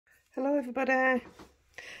Hello everybody.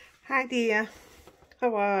 Hi dear.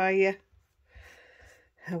 How are you?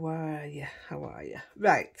 How are you? How are you?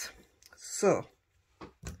 Right. So,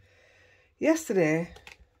 yesterday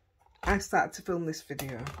I started to film this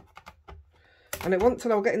video. And it wasn't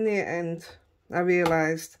until I was getting near the end I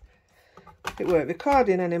realised it weren't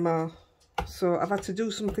recording anymore. So I've had to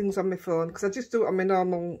do some things on my phone. Because I just do it on my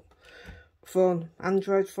normal phone.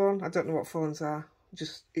 Android phone. I don't know what phones are.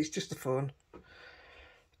 It's just a phone.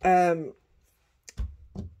 And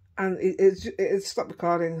it stopped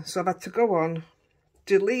recording, so I've had to go on,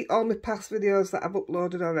 delete all my past videos that I've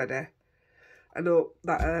uploaded already. I know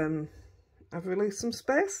that I've released some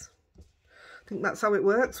space. I think that's how it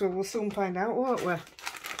works. Well, we'll soon find out, won't we?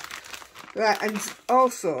 Right, and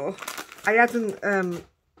also I hadn't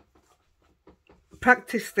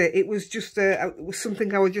practiced it. It was just it was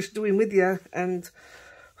something I was just doing with you and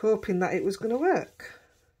hoping that it was going to work.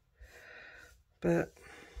 But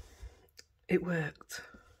it worked.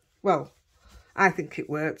 Well, I think it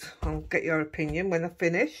worked. I'll get your opinion when I've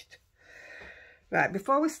finished. Right,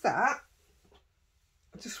 before we start,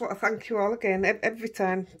 I just want to thank you all again, every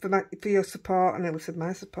time, for your support. I never said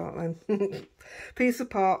my support then. For your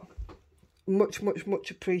support. Much, much,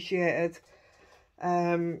 much appreciated.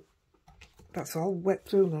 That's all wet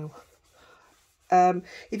through now.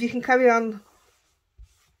 If you can carry on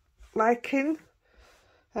liking,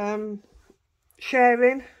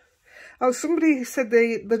 sharing. Oh, somebody said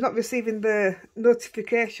they're not receiving the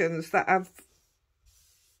notifications that I've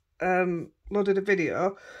loaded a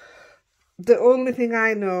video. The only thing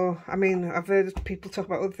I know, I mean, I've heard people talk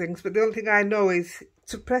about other things, but the only thing I know is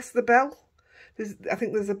to press the bell. I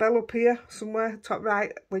think there's a bell up here somewhere, top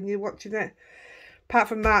right, when you're watching it. Apart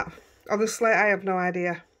from that, honestly, I have no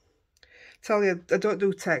idea. Tell you, I don't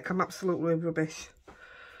do tech. I'm absolutely rubbish.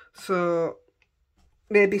 So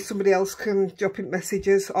maybe somebody else can drop in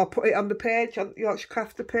messages or put it on the page, on Yorkshire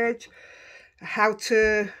Crafter page, how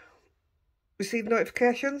to receive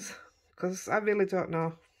notifications, because I really don't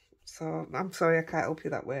know. So I'm sorry, I can't help you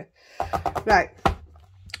that way. Right,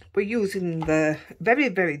 we're using the very,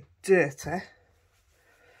 very dirty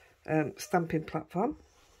stamping platform.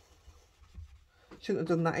 Shouldn't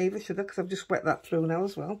have done that either, should I? Because I've just wet that through now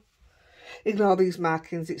as well. Ignore these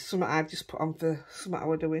markings. It's something I've just put on for something I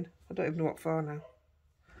was doing. I don't even know what for now.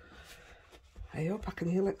 I hope I can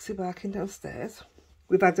hear Lexi barking downstairs.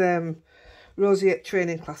 We've had Rosie at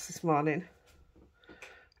training class this morning.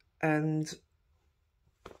 And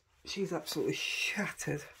she's absolutely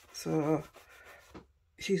shattered. So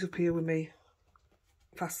she's up here with me,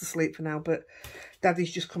 fast asleep for now. But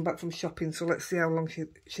Daddy's just come back from shopping. So let's see how long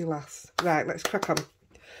she lasts. Right, let's crack on.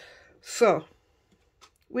 So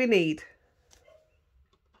we need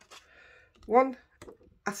one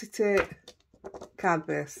acetate card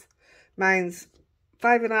base. Mine's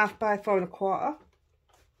 5.5 by 4.25.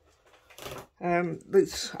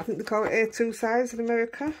 I think they call it A2 size in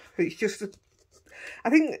America. It's just I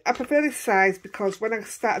think I prefer this size because when I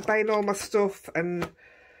started buying all my stuff, and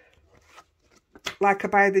like I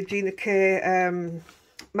buy the Gina K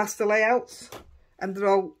master layouts, and they're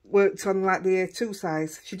all worked on like the A2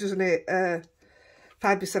 size. She does an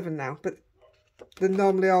 5x7 now, but they're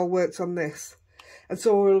normally all worked on this, and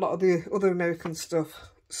so are a lot of the other American stuff.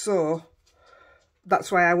 So that's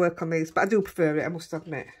why I work on these, but I do prefer it, I must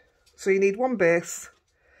admit. So you need one base.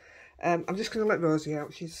 I'm just going to let Rosie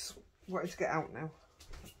out. She's wanting to get out now.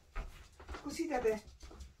 Go see Daddy.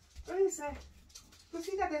 Where is he? Go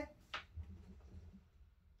see Daddy.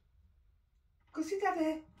 Go see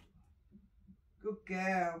Daddy. Good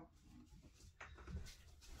girl.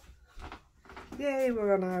 Yay,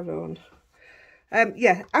 we're on our own.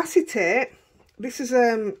 Yeah, acetate. This is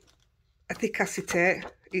a thick acetate.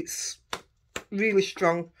 It's really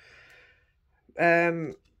strong.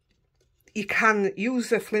 You can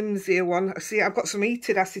use a flimsier one. See, I've got some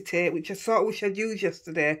heated acetate, which I sort of wish I'd used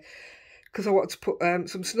yesterday, because I wanted to put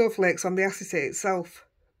some snowflakes on the acetate itself,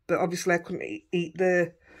 but obviously I couldn't eat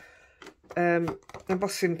the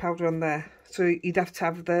embossing powder on there, so you'd have to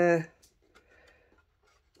have the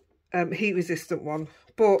heat resistant one.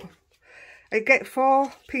 But I get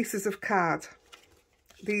 4 pieces of card.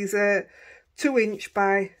 These are 2"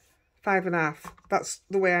 by 5.5. That's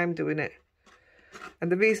the way I'm doing it.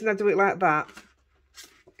 And the reason I do it like that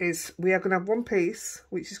is we are going to have one piece,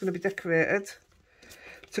 which is going to be decorated,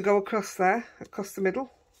 to go across there, across the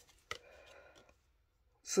middle.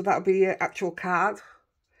 So that'll be your actual card.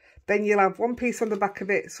 Then you'll have one piece on the back of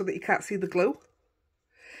it so that you can't see the glue.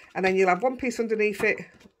 And then you'll have one piece underneath it,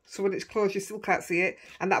 so when it's closed you still can't see it.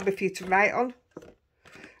 And that'll be for you to write on.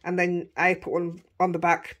 And then I put one on the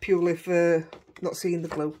back purely for not seeing the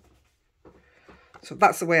glue. So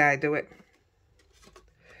that's the way I do it.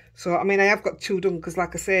 So, I mean, I have got 2 done because,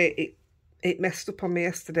 like I say, it messed up on me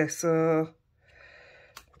yesterday. So,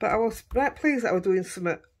 but I was right pleased that I was doing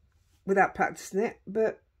something without practicing it.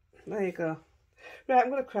 But there you go. Right,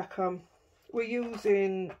 I'm going to crack on. We're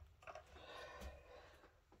using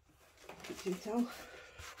kitchen towel.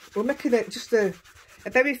 We're making it just a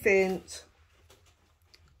very faint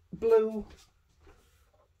blue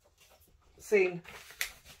scene.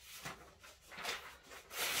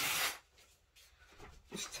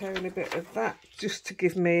 Just tearing a bit of that just to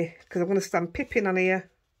give me, because I'm going to stand pipping on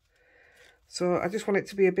here, so I just want it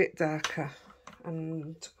to be a bit darker.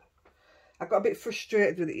 And I got a bit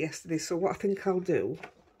frustrated with it yesterday, so what I think I'll do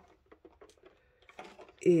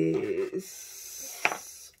is,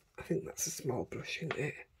 I think that's a small brush, isn't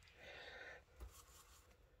it?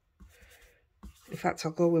 In fact,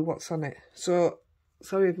 I'll go with what's on it. So,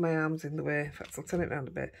 sorry if my arm's in the way. In fact, I'll turn it around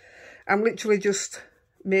a bit. I'm literally just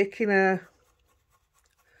making a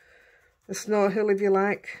snow hill, if you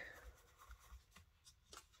like.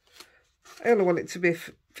 I only want it to be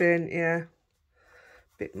faint, yeah.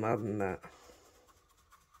 A bit more than that.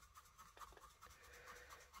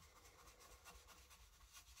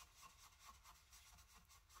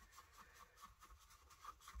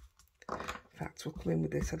 In fact, we'll come in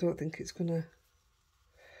with this. I don't think it's gonna...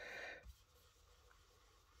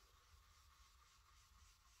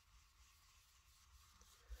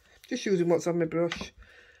 Just using what's on my brush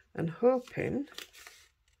and hoping,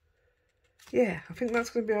 yeah, I think that's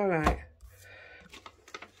going to be alright.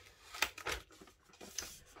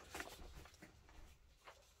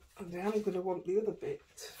 And then I'm going to want the other bit.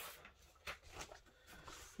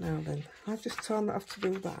 Now then, I've just torn that off to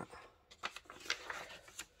do that.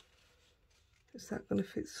 Is that going to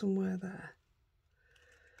fit somewhere there?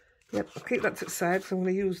 Yep, I'll keep that to the side because I'm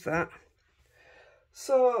going to use that.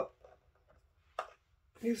 So,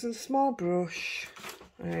 using a small brush,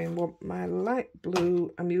 I want my light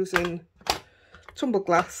blue. I'm using tumble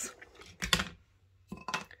glass.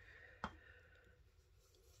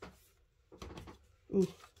 Ooh,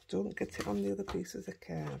 don't get it on the other pieces of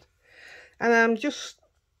card. And I'm just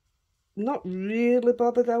not really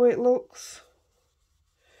bothered how it looks,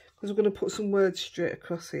 because we're going to put some words straight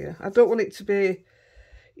across here. I don't want it to be,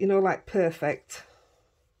 you know, like perfect.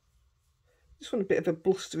 Just want a bit of a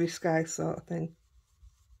blustery sky sort of thing.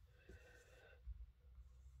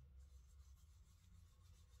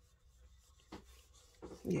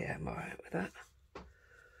 Yeah, I'm alright with that. Put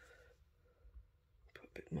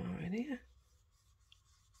a bit more in here.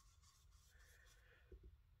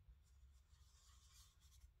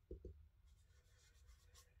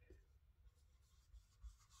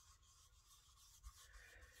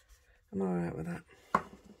 I'm alright with that.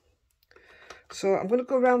 So I'm going to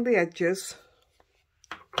go around the edges.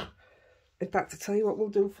 In fact, I'll tell you what we'll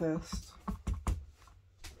do first.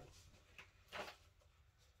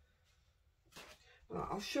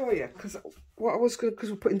 I'll show you, because what I was going to,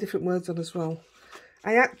 because we're putting different words on as well.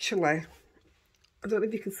 I don't know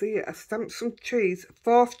if you can see it, I stamped some trees,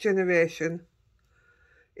 4th generation,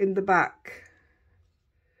 in the back.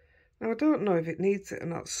 Now I don't know if it needs it or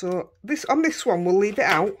not, so on this one we'll leave it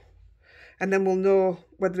out, and then we'll know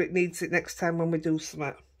whether it needs it next time when we do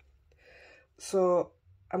something. So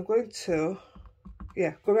I'm going to,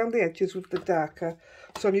 yeah, go around the edges with the darker.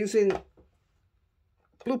 So I'm using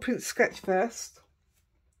Blueprint Sketch first.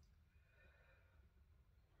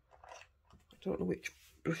 I don't know which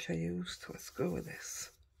brush I used. Let's go with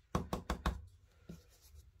this.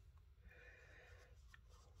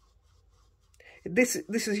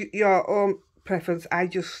 This is your own preference. I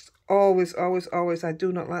just always, I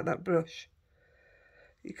do not like that brush.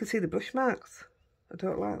 You can see the brush marks. I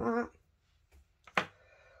don't like that.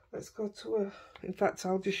 Let's go to a, in fact,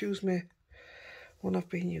 I'll just use my one I've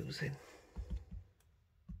been using.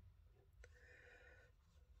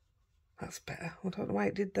 That's better. I don't know why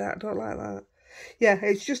it did that. I don't like that. Yeah,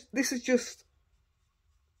 it's just, this is just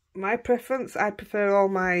my preference. I prefer all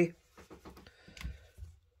my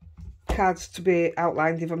cards to be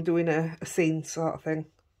outlined if I'm doing a scene sort of thing.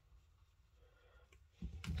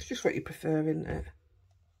 It's just what you prefer, isn't it?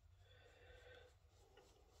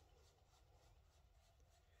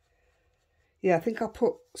 Yeah, I think I'll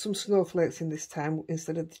put some snowflakes in this time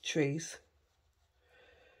instead of the trees,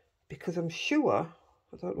 because I'm sure,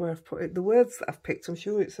 I don't know where I've put it, the words that I've picked, I'm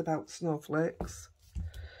sure it's about snowflakes.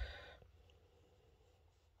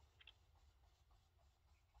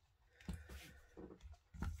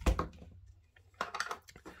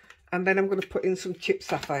 And then I'm going to put in some chipped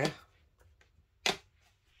sapphire.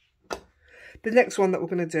 The next one that we're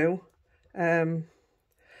going to do, I'm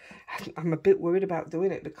a bit worried about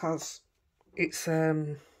doing it because It's, I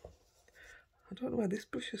don't know where this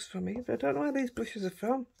brush is from either. I don't know where these brushes are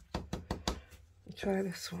from. I'll try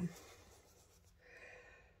this one.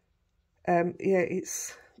 Yeah,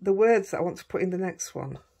 it's the words that I want to put in the next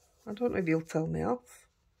one. I don't know if you'll tell me off.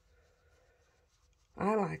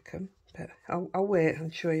 I like them, but I'll wait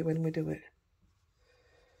and show you when we do it.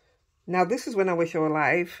 Now, this is when I wish I were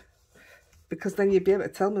live, because then you'd be able to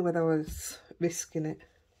tell me whether I was risking it.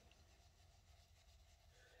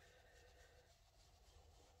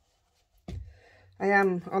 I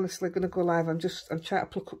am honestly going to go live. I'm trying to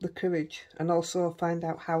pluck up the courage and also find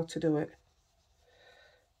out how to do it.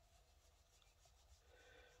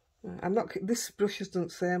 I'm not, this brush isn't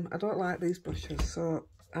the same. I don't like these brushes, so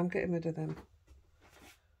I'm getting rid of them.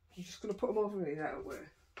 I'm just going to put them over here out of the way.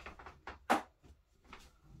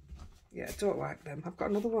 Yeah, I don't like them. I've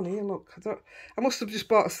got another one here, look. I must have just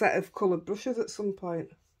bought a set of coloured brushes at some point.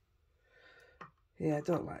 Yeah, I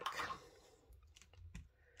don't like.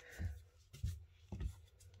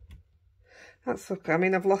 That's okay. I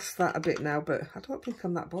mean, I've lost that a bit now, but I don't think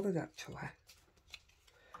I'm that bothered, actually.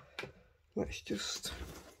 Let's just...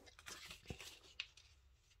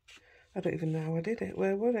 I don't even know how I did it.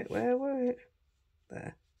 Where were it? Where were it?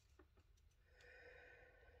 There.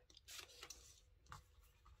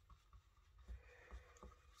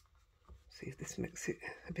 See if this makes it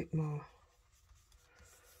a bit more...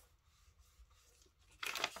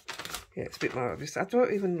 Yeah, it's a bit more obvious. I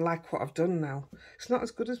don't even like what I've done now. It's not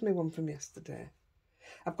as good as my one from yesterday.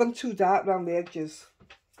 I've gone too dark around the edges.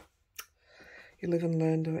 You live and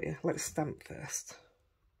learn, don't you? Let's stamp first.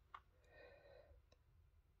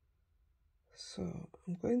 So,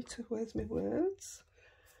 I'm going to... Where's my words?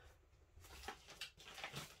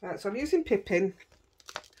 Right, so I'm using Pippin.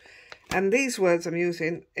 And these words I'm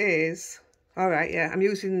using is... Alright, yeah. I'm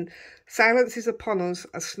using Silence is upon us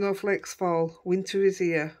as snowflakes fall. Winter is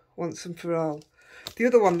here. Once and for all. The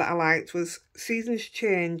other one that I liked was Seasons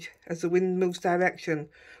change as the wind moves direction.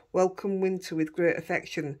 Welcome winter with great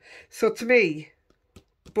affection. So to me,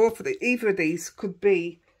 either of these could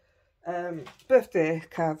be birthday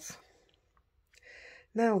cards.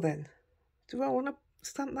 Now then, do I want to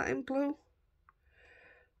stamp that in blue?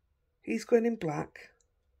 He's going in black.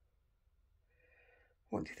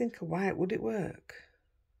 What do you think of white? Would it work?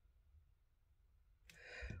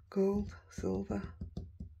 Gold, silver.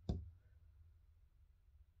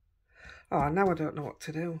 Oh, now I don't know what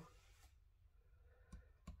to do.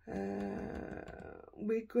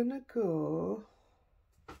 We're gonna go...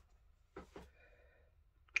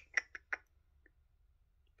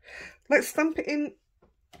 Let's stamp it in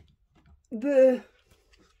the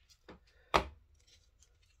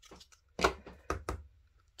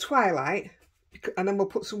twilight, and then we'll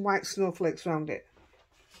put some white snowflakes around it,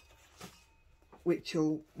 which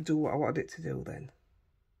will do what I wanted it to do then.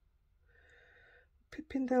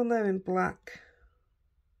 Pippin down there in black.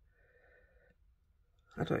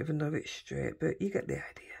 I don't even know if it's straight, but you get the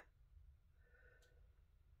idea.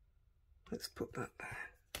 Let's put that there.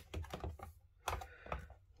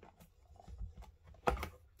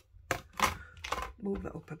 Move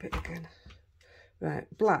that up a bit again. Right,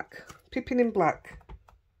 black. Pippin in black.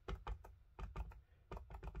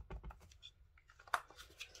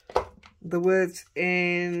 The words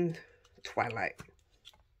in twilight.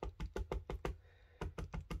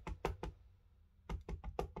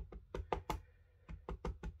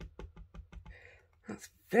 That's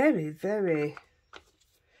very, very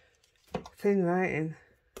thin writing.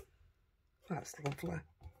 That's lovely.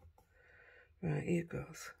 Right, here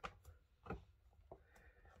goes.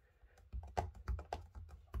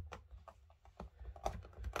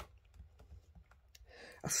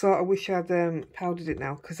 I sort of wish I'd powdered it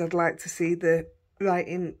now, because I'd like to see the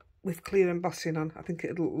writing with clear embossing on. I think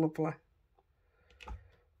it'd look lovely.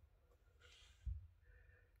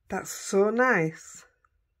 That's so nice.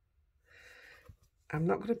 I'm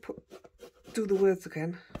not going to do the words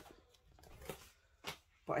again,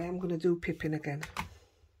 but I am going to do Pippin again.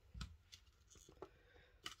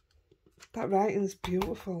 That writing's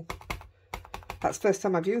beautiful. That's the first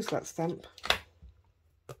time I've used that stamp.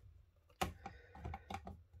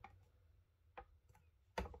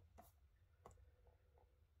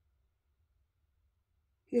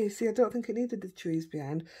 Yeah, you see, I don't think it needed the trees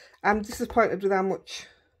behind. I'm disappointed with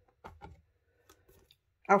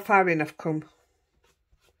how far in I've come.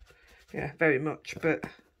 Yeah, very much, but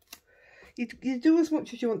you do as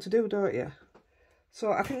much as you want to do, don't you?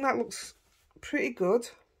 So I think that looks pretty good.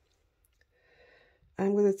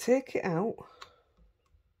 I'm going to take it out.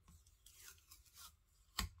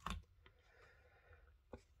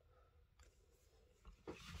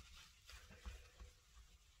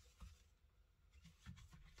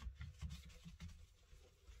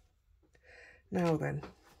 Now then.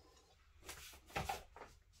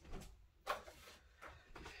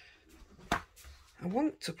 I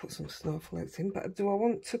want to put some snowflakes in, but do I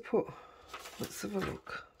want to put... Let's have a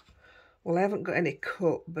look. Well, I haven't got any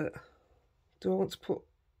cut, but do I want to put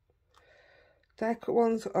die cut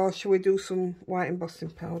ones, or shall we do some white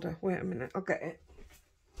embossing powder? Wait a minute, I'll get it.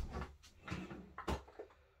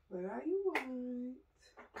 Where are you, white?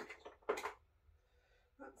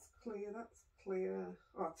 That's clear, that's clear.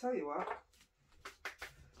 Oh, I'll tell you what.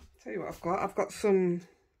 I've got some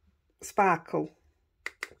sparkle.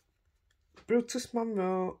 Brutus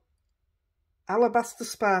Monroe Alabaster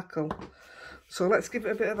Sparkle. So let's give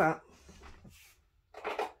it a bit of that.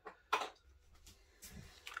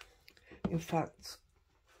 In fact,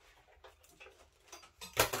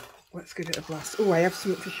 let's give it a blast. Oh, I have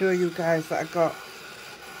something to show you guys that I got.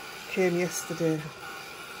 Came yesterday.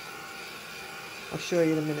 I'll show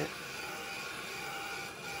you in a minute.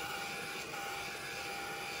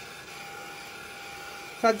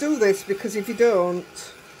 So I do this because if you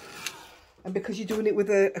don't, and because you're doing it with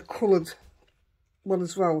a coloured one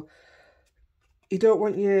as well, you don't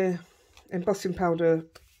want your embossing powder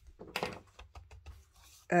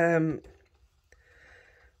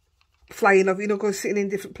flying off, you know, going sitting in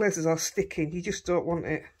different places or sticking. You just don't want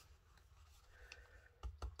it.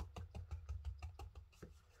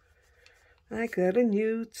 I got a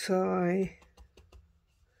new toy.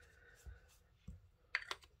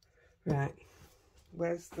 Right,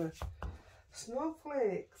 where's the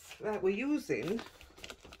snowflakes? Right, we're using...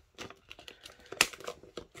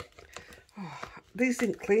 Oh, these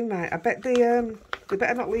didn't clean right. I bet they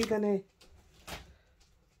better not leave any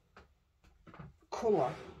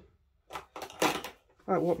colour.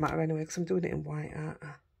 Oh, it won't matter anyway, because I'm doing it in white, aren't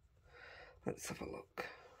I? Let's have a look.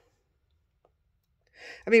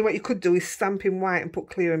 I mean, what you could do is stamp in white and put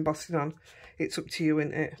clear embossing on. It's up to you,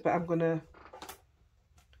 isn't it? But I'm going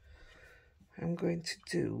to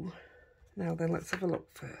do... Now then, let's have a look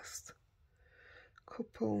first.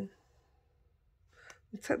 Couple...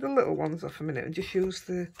 I'll take the little ones off a minute and just use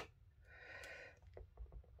the...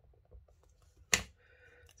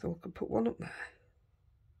 So we can put one up there.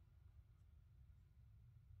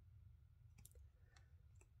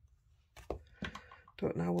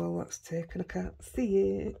 Don't know how well that's taken, I can't see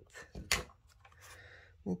it.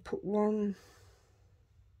 We'll put one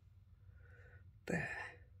there.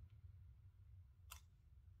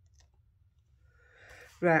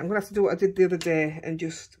 Right, I'm going to have to do what I did the other day and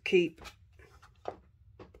just keep...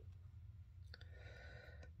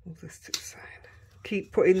 Move this to the side.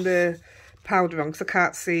 Keep putting the powder on because I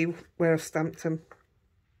can't see where I've stamped them.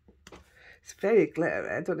 It's very glittery,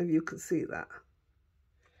 I don't know if you can see that.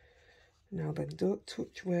 Now then, don't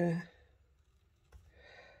touch where...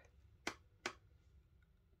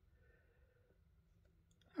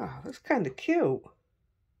 Oh, that's kind of cute.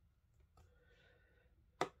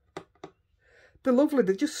 They're lovely,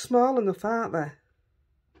 they're just small enough, aren't they?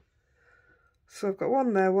 So I've got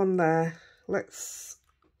one there, one there. Let's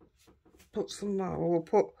put some more. We'll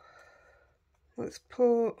put... Let's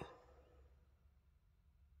put...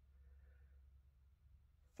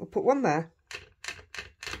 We'll put one there.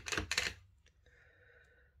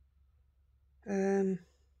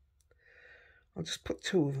 I'll just put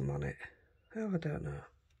two of them on it. Oh, I don't know.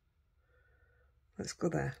 Let's go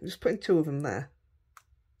there. I'm just putting two of them there.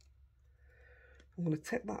 I'm going to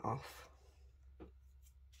take that off.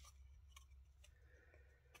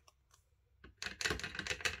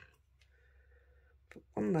 Put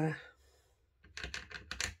one there.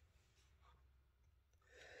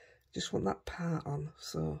 Just want that part on.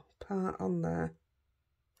 So, part on there.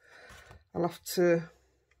 I'll have to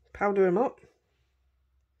powder them up.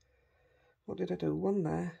 What did I do? One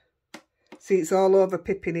there. See, it's all over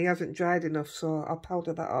Pippin. He hasn't dried enough, so I'll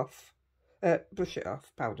powder that off. Brush it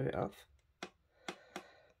off, powder it off.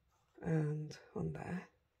 And one there.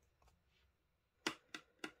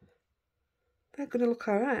 They're going to look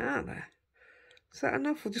alright, aren't they? Is that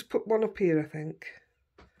enough? We'll just put one up here, I think.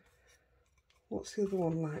 What's the other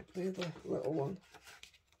one like? The other little one.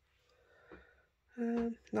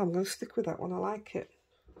 No, I'm going to stick with that one. I like it.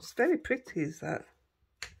 It's very pretty, is that?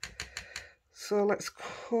 So let's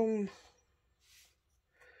come...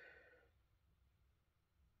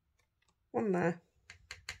 One there.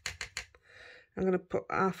 I'm going to put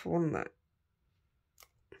half one there.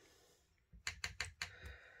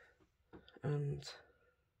 And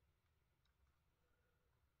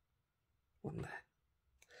one there.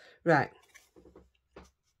 Right.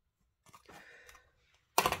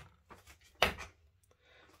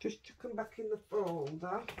 Just to come back in the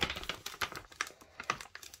folder.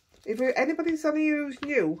 If anybody's on here who's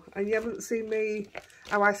new and you haven't seen me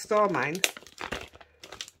how I store mine,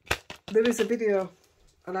 There is a video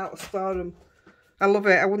on how to store them. I love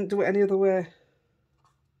it. I wouldn't do it any other way.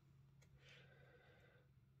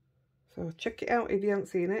 So check it out if you haven't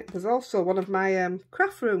seen it. There's also one of my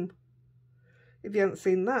craft room, if you haven't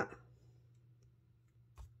seen that.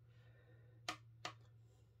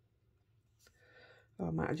 Oh,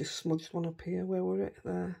 I might have just smudged one up here. Where were it?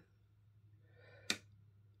 There.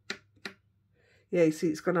 Yeah, you see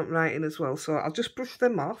it's gone up writing as well. So I'll just brush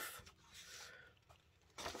them off.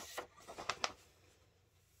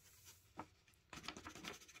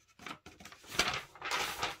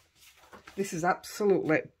 This is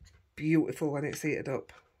absolutely beautiful when it's heated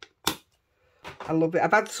up. I love it.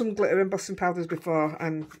 I've had some glitter embossing powders before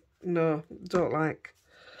and no, don't like.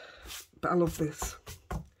 But I love this.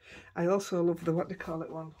 I also love the, what do you call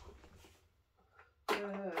it one?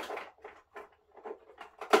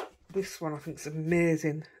 This one I think is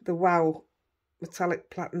amazing. The Wow Metallic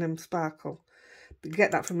Platinum Sparkle. You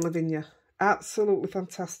get that from Lavinia. Absolutely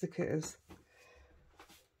fantastic it is.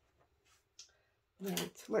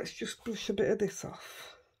 Right, let's just brush a bit of this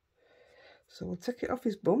off. So we'll take it off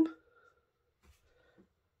his bum.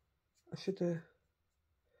 I should have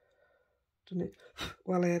done it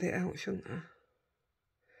while I had it out, shouldn't I?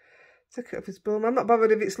 Take it off his bum. I'm not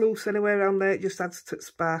bothered if it's loose anywhere around there, it just adds to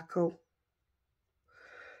sparkle.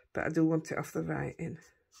 But I do want it off the writing.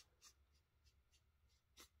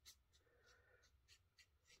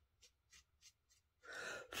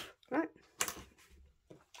 Right.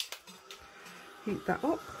 Heat that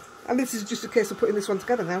up. And this is just a case of putting this one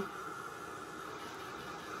together now.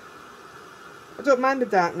 I don't mind the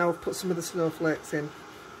dark now, I've put some of the snowflakes in.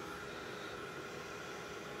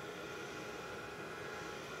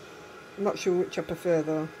 I'm not sure which I prefer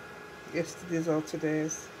though, yesterday's or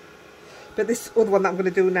today's. But this other one that I'm going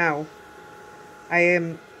to do now, I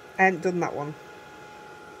ain't done that one.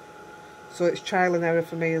 So it's trial and error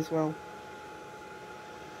for me as well.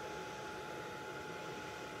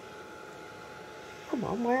 Come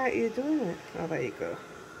on, why aren't you doing it? Oh, there you go.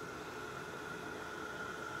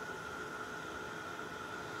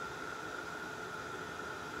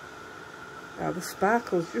 Oh, the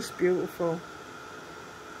sparkle's just beautiful.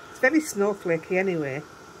 It's very snowflakey anyway.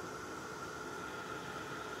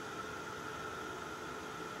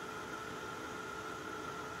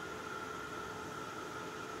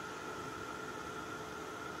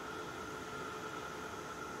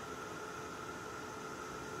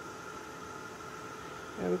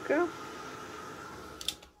 There we go.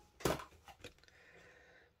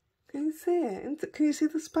 Can you see it? Can you see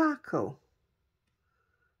the sparkle?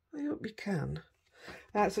 I hope you can.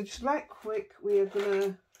 Right, so just right quick, we're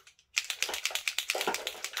gonna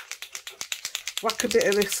whack a bit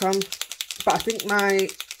of this on, but I think my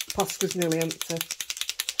pasta's nearly empty.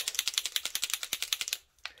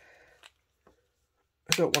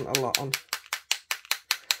 I don't want a lot on.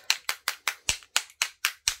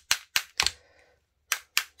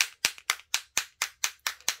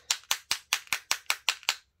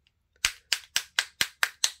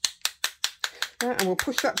 Right, and we'll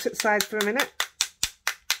push that to the side for a minute.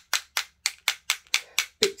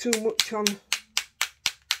 Bit too much on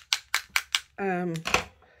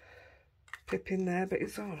pip in there, but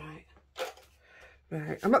it's alright.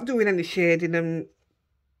 Right, I'm not doing any shading and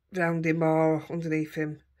around him or underneath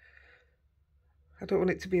him. I don't want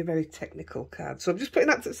it to be a very technical card. So I'm just putting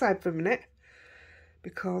that to the side for a minute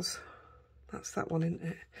because that's that one, isn't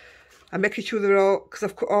it? I'm making sure they're all, because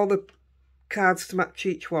I've cut all the cards to match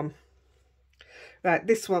each one. Right,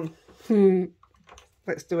 this one.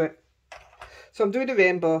 Let's do it. So I'm doing a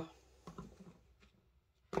rainbow.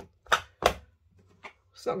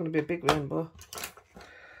 It's not going to be a big rainbow.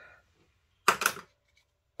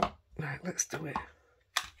 Right, let's do it.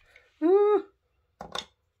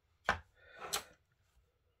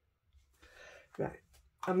 Right,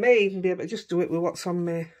 I may even be able to just do it with what's on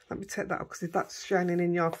me. Let me take that off, because if that's shining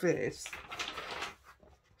in your face,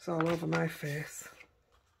 it's all over my face.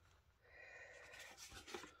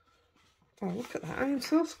 Oh, look at that. I am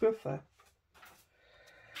so scruffy.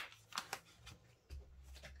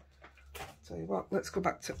 Tell you what, let's go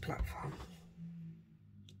back to the platform.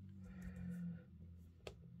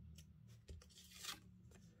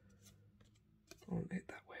 I want it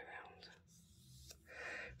that way around.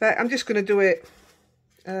 Right, I'm just going to do it.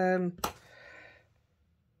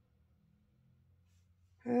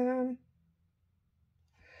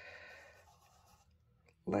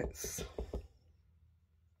 Let's.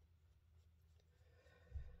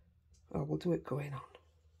 Oh, we'll do it going on.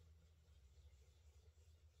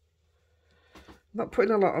 I'm not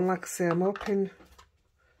putting a lot on, like I say. I'm hoping.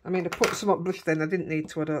 I mean, I put some on brush then. I didn't need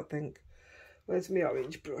to, I don't think. Where's my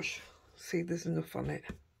orange brush? See, there's enough on it.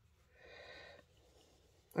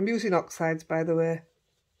 I'm using oxides, by the way.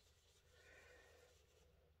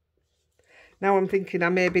 Now I'm thinking I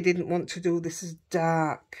maybe didn't want to do this as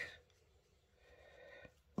dark.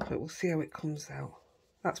 But we'll see how it comes out.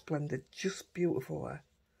 That's blended just beautiful there.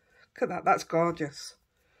 Look at that, that's gorgeous.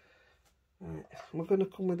 Right, we're going to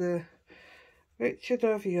come with a Richard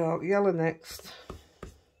of York yellow next.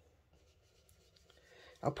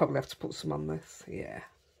 I'll probably have to put some on this, yeah.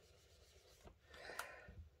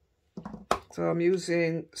 So I'm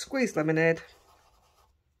using squeezed lemonade.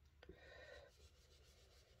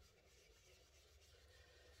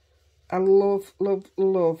 I love, love,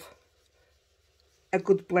 love a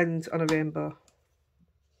good blend on a rainbow.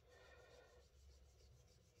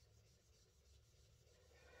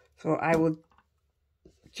 So I would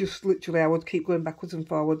just literally, I would keep going backwards and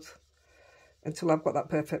forwards until I've got that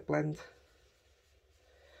perfect blend.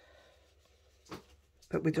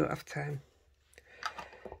 But we don't have time.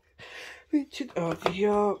 Richard of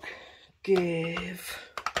York gave,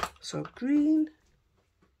 so green,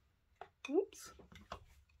 oops.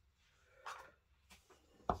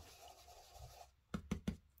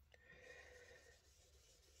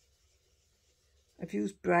 I've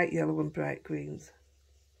used bright yellow and bright greens.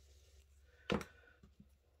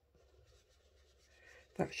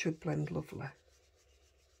 That should blend lovely.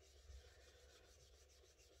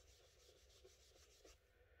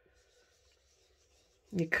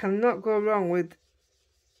 You cannot go wrong with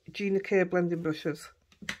Gina K blending brushes.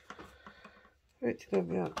 Right,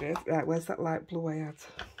 where's that light blue I had?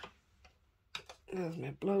 There's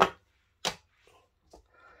my blue.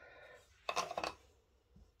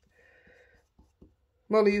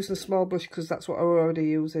 I'm only using a small brush because that's what I'm already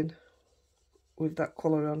using with that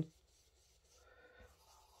colour on.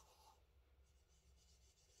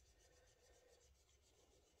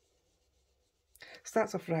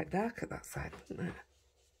 Starts off right dark at that side, doesn't it?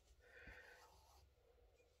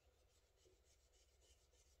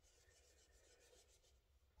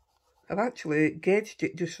 I've actually gauged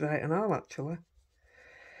it just right and all, actually.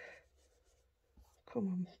 Come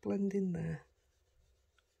on, blend in there.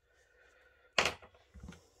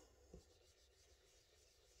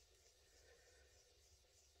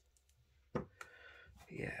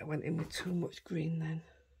 Yeah, I went in with too much green then.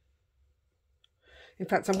 In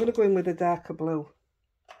fact, I'm going to go in with a darker blue.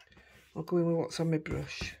 I'll go in with what's on my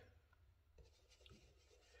brush.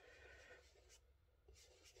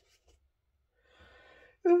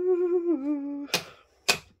 Ooh.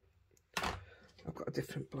 I've got a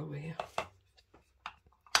different blue here.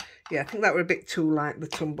 Yeah, I think that were a bit too like the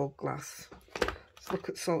tumbled glass. Let's look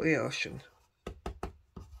at Salty Ocean.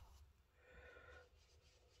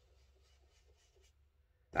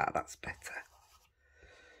 Ah, that's better.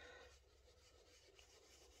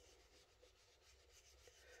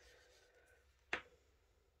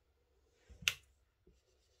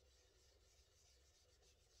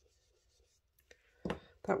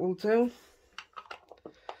 That will do.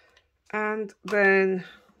 And then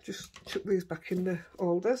just chuck these back in the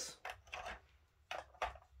holders.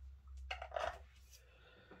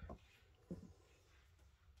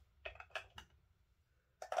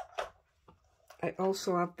 I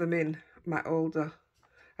also have them in my holder.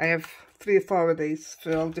 I have 3 or 4 of these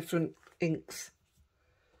for all different inks.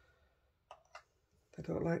 I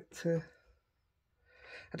don't like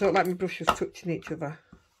my brushes touching each other.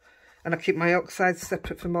 And I keep my oxides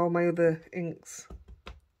separate from all my other inks.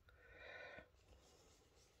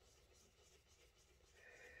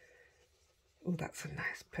 Oh, that's a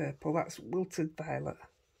nice purple. That's wilted violet.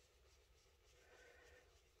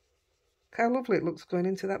 Look how lovely it looks going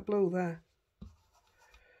into that blue there.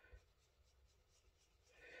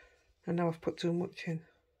 And now I've put too much in.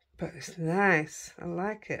 But it's nice. I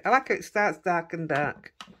like it. I like it. It starts dark and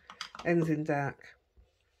dark. Ends in dark.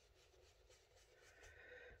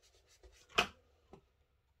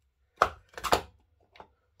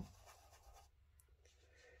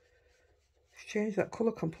 It's changed that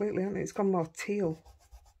colour completely, hasn't it? It's gone more teal.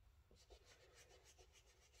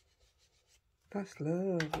 That's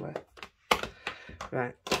lovely.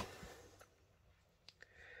 Right.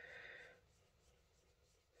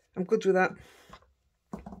 I'm good with that.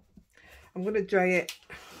 I'm going to dry it.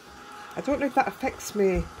 I don't know if that affects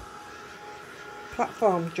me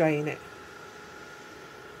platform drying it.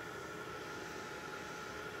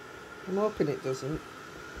 I'm hoping it doesn't.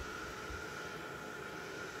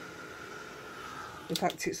 In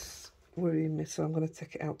fact, it's worrying me, so I'm going to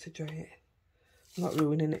take it out to dry it. I'm not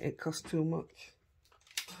ruining it, it costs too much.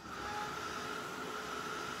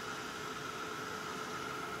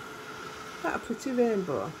 Isn't that a pretty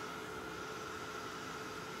rainbow?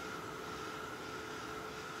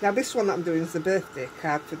 Now this one that I'm doing is the birthday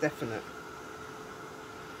card for definite.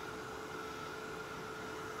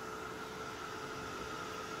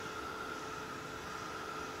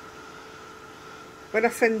 when I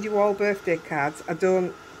send you all birthday cards, I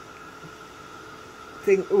don't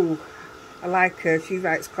think, oh, I like her, she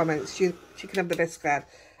writes comments, she can have the best card.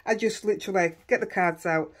 I just literally get the cards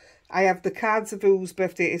out. I have the cards of whose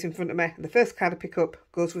birthday it is in front of me, and the first card I pick up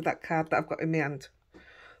goes with that card that I've got in my hand.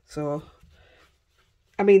 So,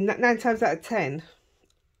 I mean, 9 times out of 10,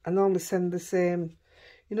 I normally send the same,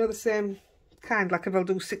 you know, the same kind. Like if I'll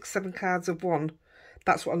do 6, 7 cards of one,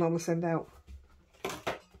 that's what I normally send out.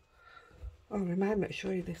 Oh, remind me to show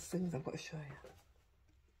you these things I've got to show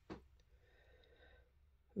you.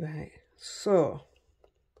 Right, so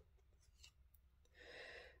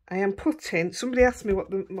I am putting, somebody asked me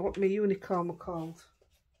what my unicorn were called.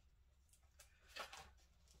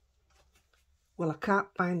 Well, I can't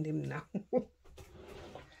find him now.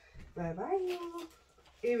 Where are you?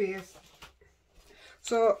 Here he is.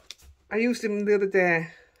 So I used him the other day.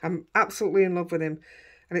 I'm absolutely in love with him,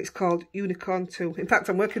 and it's called Unicorn 2. In fact,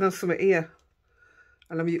 I'm working on some here,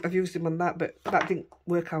 and I've used him on that, but that didn't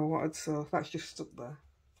work how I wanted, so that's just stuck there.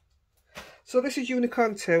 So this is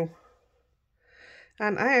Unicorn 2,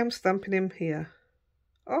 and I am stamping him here,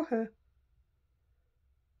 or her,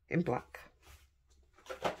 in black.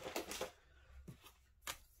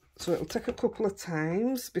 So it'll take a couple of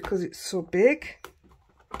times because it's so big,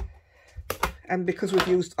 and because we've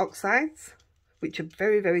used oxides, which are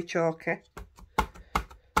very, very chalky.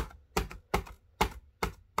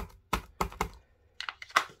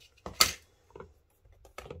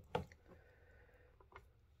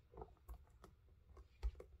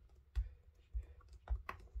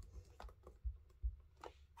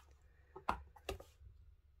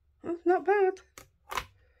 Not bad.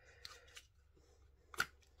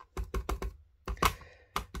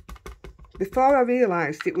 Before I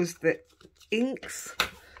realised it was the inks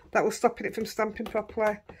that was stopping it from stamping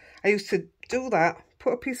properly. I used to do that,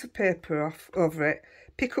 put a piece of paper over it,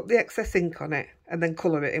 pick up the excess ink on it, and then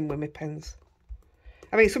colour it in with my pens.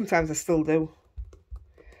 I mean, sometimes I still do,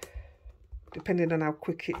 depending on how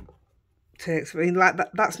quick it takes. I mean, like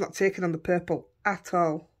that's not taking on the purple at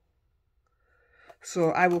all. So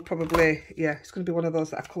I will probably, yeah, it's going to be one of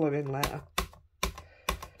those that I colour in later.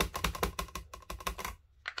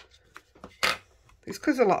 It's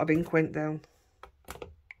because a lot of ink went down.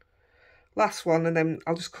 Last one, and then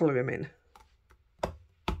I'll just colour him in.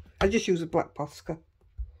 I just use a black Posca.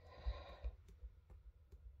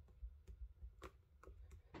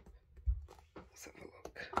 Let's have a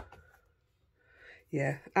look.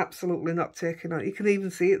 Yeah, absolutely not taking on. You can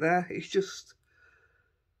even see it there. It's just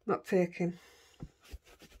not taking.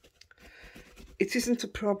 It isn't a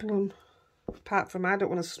problem. Apart from I don't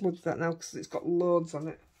want to smudge that now because it's got loads on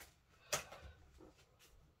it.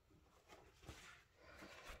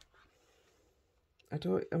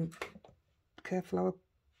 I'm careful how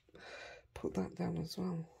I put that down as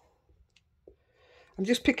well. I'm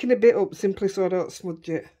just picking a bit up simply so I don't smudge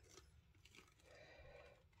it.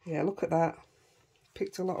 Yeah, look at that.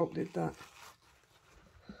 Picked a lot up, did that.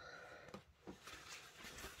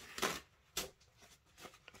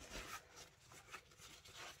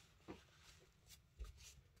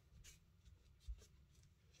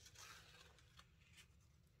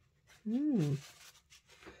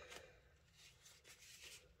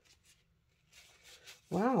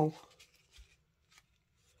 Wow.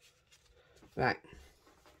 Right.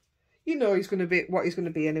 You know he's going to be what he's going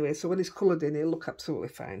to be anyway, so when he's coloured in, he'll look absolutely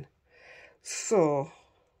fine. So,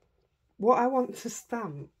 what I want to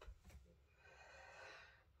stamp,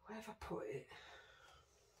 where have I put it?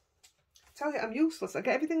 I tell you, I'm useless. I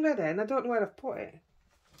get everything ready and I don't know where I've put it.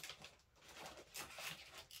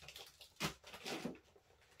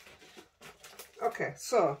 Okay,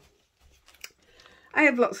 so, I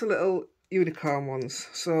have lots of little unicorn ones.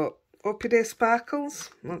 So, Day Sparkles,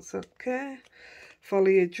 that's okay. Follow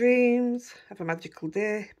your dreams, have a magical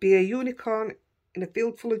day, be a unicorn in a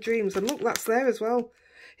field full of dreams. And look, that's there as well.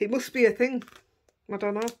 It must be a thing. I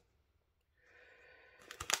don't know.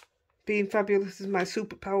 Being fabulous is my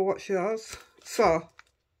superpower, what's yours? So,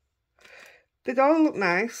 they all look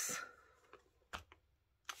nice.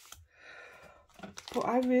 But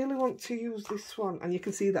I really want to use this one. And you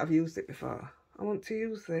can see that I've used it before. I want to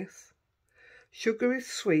use this. Sugar is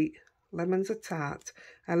sweet, lemons are tart.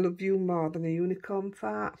 I love you more than a unicorn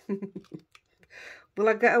fart. Will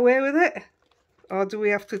I get away with it? Or do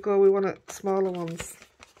we have to go with one of the smaller ones?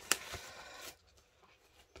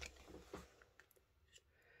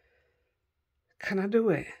 Can I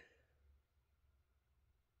do it?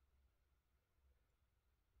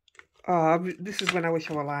 Oh, this is when I wish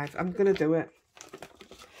I were alive. I'm going to do it.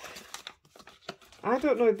 I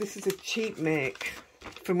don't know if this is a cheap make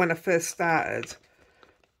from when I first started,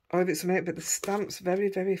 or if it's a make, but the stamp's very,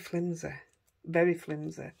 very flimsy. Very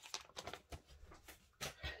flimsy.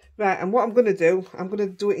 Right, and what I'm going to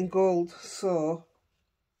do it in gold. So,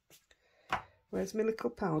 where's my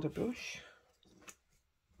little powder brush?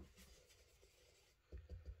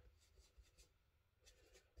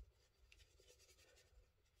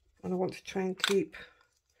 And I want to try and keep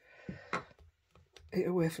it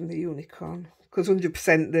away from the unicorn, because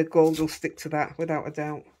 100% the gold will stick to that without a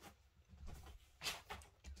doubt.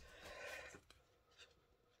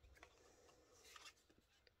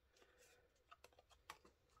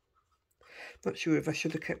 Not sure if I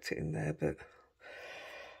should have kept it in there, but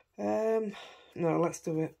no, let's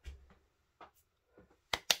do it.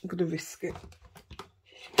 I'm going to risk it.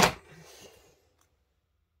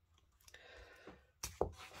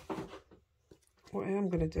 What I am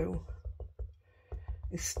going to do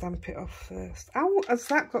is stamp it off first. How has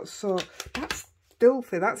that got so... That's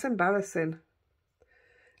filthy. That's embarrassing.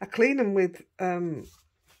 I clean them with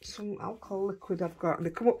some alcohol liquid I've got, and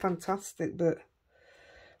they come up fantastic, but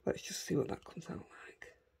let's just see what that comes out like.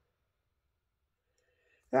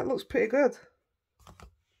 That looks pretty good.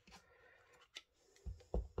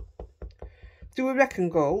 Do we reckon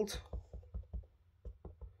gold?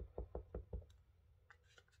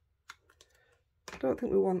 I don't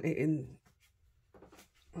think we want it in.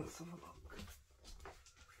 Let's have a look.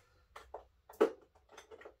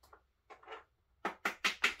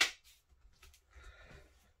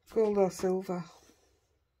 Gold or silver?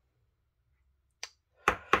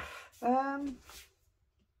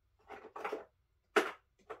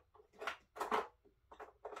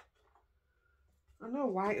 I know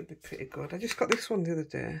white would be pretty good. I just got this one the other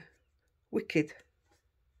day. Wicked.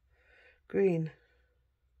 Green.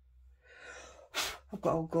 I've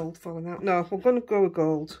got all gold falling out. No, we're going to go with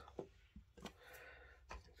gold.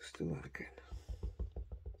 Just do that again.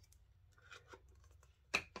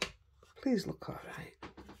 Please look alright.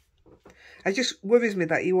 It just worries me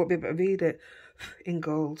that you won't be able to read it in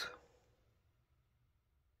gold.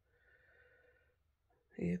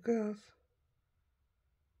 Here goes.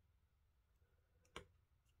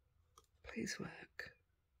 Please work.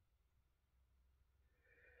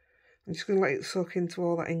 I'm just going to let it soak into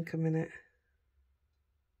all that ink a minute.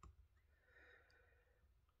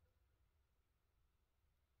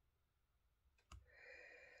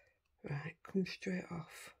 Right, come straight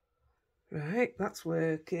off. Right, that's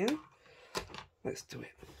working. Let's do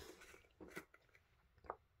it.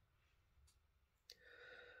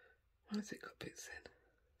 Why has it got bits in?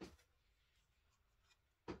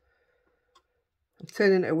 I'm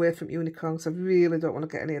turning it away from unicorn because I really don't want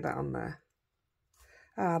to get any of that on there.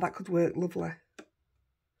 Ah, that could work lovely.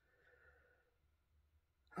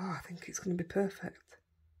 Oh, I think it's going to be perfect.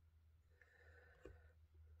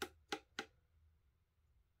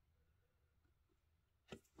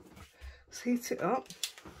 Let's heat it up.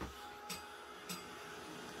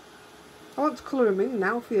 I want to colour them in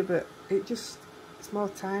now for you, but it's more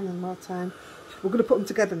time and more time. We're going to put them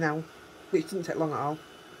together now, which doesn't take long at all.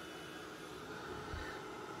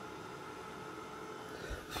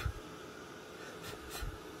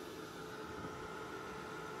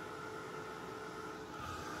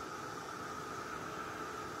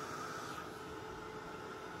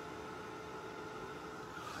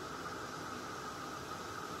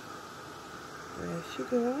 There she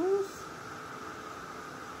goes.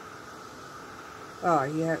 Oh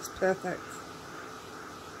yeah, it's perfect.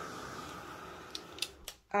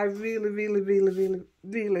 I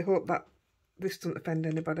really hope that this doesn't offend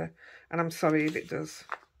anybody, and I'm sorry if it does.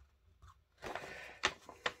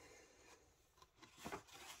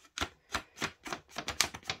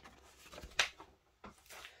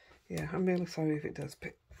 Yeah, I'm really sorry if it does,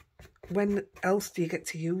 but when else do you get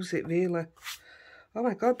to use it, really? Oh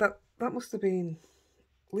my god, that must have been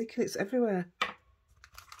leaking. It's everywhere.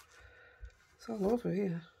 It's all over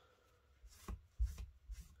here.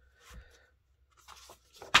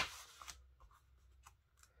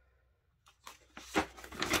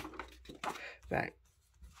 Right.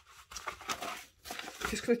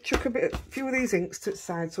 Just going to chuck a few of these inks to the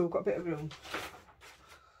side so we've got a bit of room.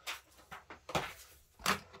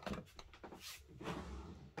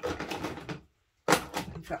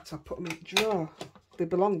 In fact, I'll put them in the drawer. They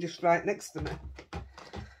belong just right next to me.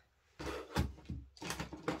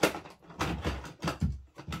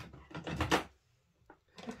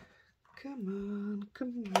 Come on,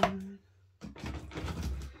 come on.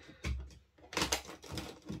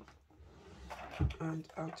 And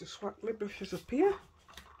I'll just swap my brushes up here.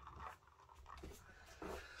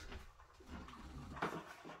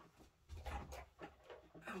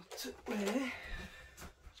 Out of the way.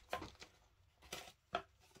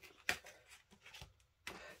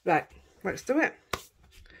 Right, let's do it.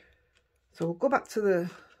 So we'll go back to the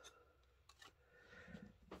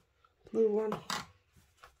blue one.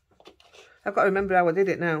 I've got to remember how I did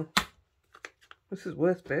it now. This is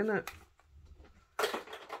worth it, isn't it?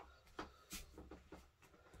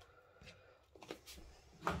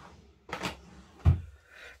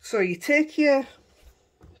 So you take your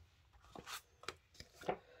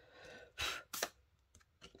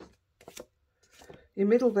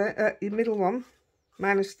middle bit, your middle one,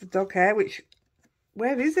 minus the dog hair, which,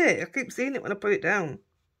 where is it? I keep seeing it when I put it down.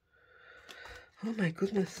 Oh my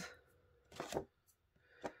goodness.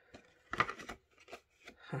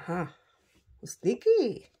 Haha.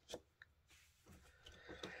 Sneaky.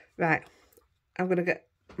 Right. I'm going to get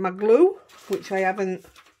my glue, which I haven't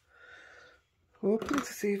opened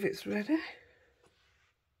to see if it's ready.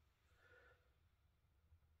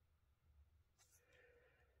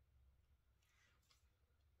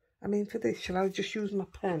 I mean, for this, shall I just use my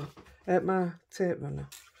pen? My tape runner.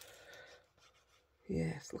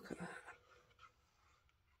 Yes, look at that.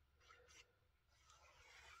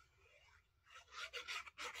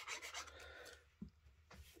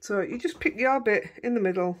 So you just pick your bit in the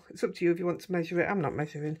middle. It's up to you if you want to measure it. I'm not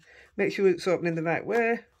measuring. Make sure it's opening the right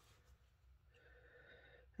way.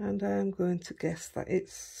 And I'm going to guess that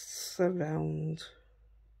it's around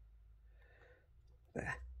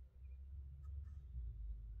there.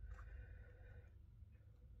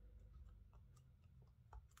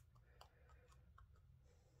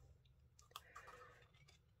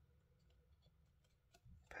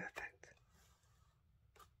 Perfect.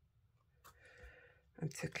 I'm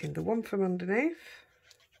taking the one from underneath,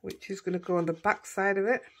 which is going to go on the back side of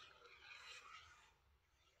it.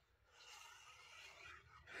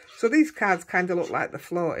 So these cards kind of look like they're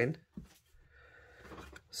floating.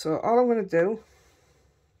 So all I'm going to do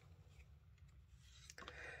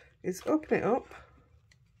is open it up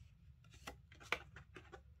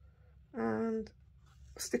and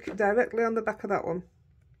stick it directly on the back of that one.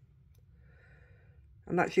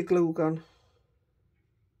 And that's your glue gun.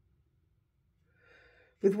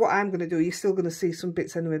 With what I'm going to do, you're still going to see some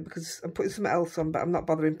bits anyway, because I'm putting something else on, but I'm not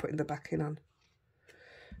bothering putting the backing on.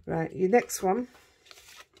 Right, your next one,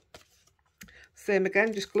 same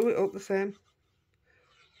again, just glue it up the same.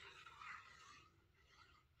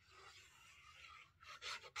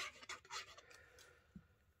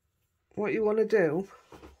 What you want to do,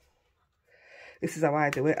 this is how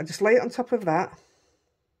I do it, I just lay it on top of that.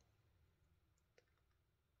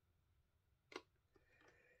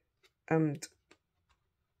 And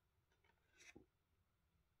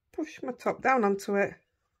push my top down onto it.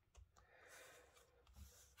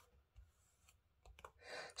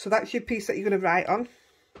 So that's your piece that you're going to write on.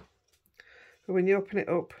 So when you open it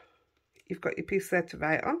up, you've got your piece there to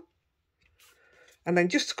write on. And then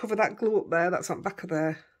just to cover that glue up there, that's on the back of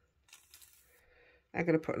there, I'm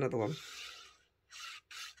going to put another one.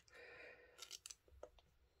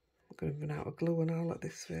 I'm going to run out of glue and all at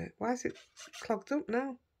this rate. Why is it clogged up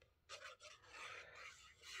now?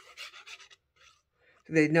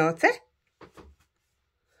 Are they naughty? Let's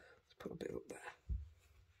put a bit up there.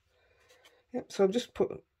 Yep, so I'll just put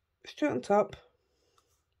straight on top.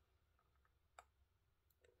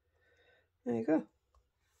 There you go.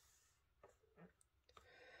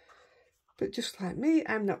 But just like me,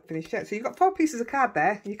 I'm not finished yet. So you've got 4 pieces of card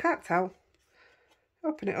there. You can't tell.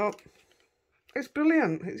 Open it up. It's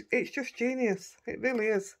brilliant. It's just genius. It really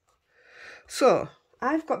is. So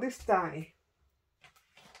I've got this die.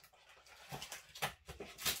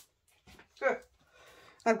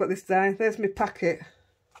 I've got this die. There's my packet.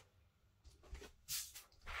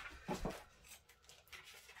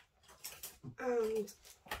 And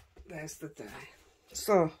there's the die.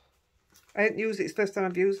 So I didn't use it. It's the first time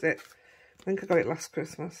I've used it. I think I got it last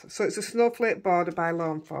Christmas. So it's a snowflake border by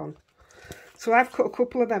Lawn Fawn. So I've cut a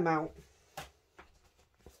couple of them out.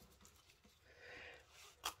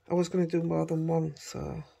 I was going to do more than one,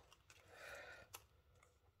 so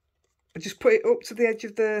I just put it up to the edge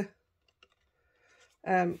of the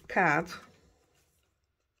card.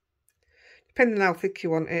 Depending on how thick you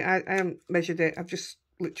want it. I haven't measured it. I've just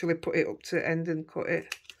literally put it up to the end and cut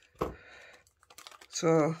it.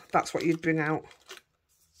 So that's what you'd bring out.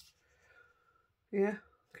 Yeah,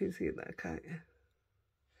 can you see it there, can't you?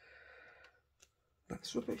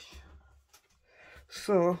 That's rubbish.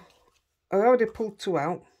 So I already pulled 2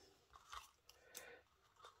 out.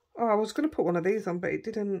 Oh, I was going to put one of these on, but it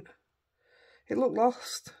didn't. It looked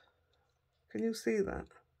lost. Can you see that?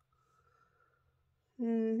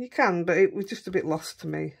 You can, but it was just a bit lost to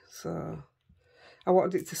me. So I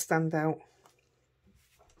wanted it to stand out.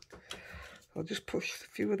 I'll just push a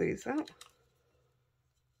few of these out.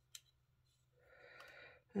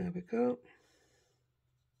 There we go.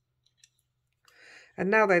 And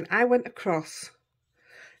now then, I went across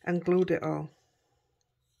and glued it all.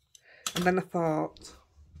 And then I thought,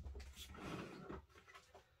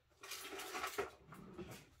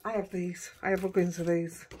 I have these. I have uggins of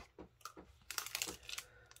these.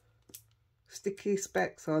 Sticky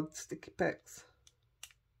specks or sticky pecks.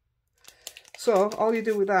 So, all you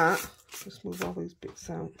do with that, just move all these bits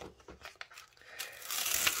out.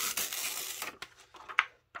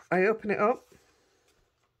 I open it up.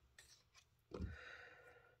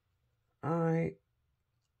 I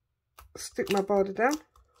stick my border down.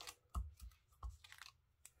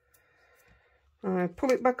 I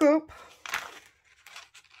pull it back up.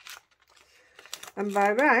 And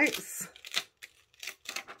by rights,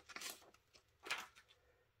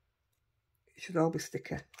 it should all be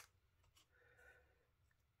sticky.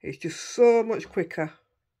 It's just so much quicker.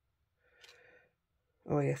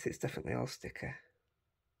 Oh yes, it's definitely all sticky.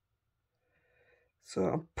 So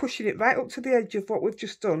I'm pushing it right up to the edge of what we've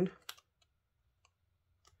just done.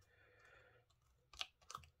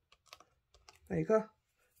 There you go.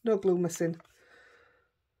 No glue missing.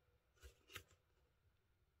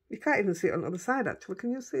 You can't even see it on the other side actually.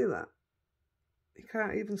 Can you see that? You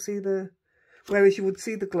can't even see the... Whereas you would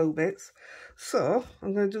see the glue bits. So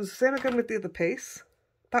I'm going to do the same again with the other piece.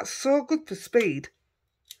 That's so good for speed.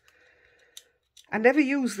 I never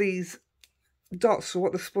use these dots for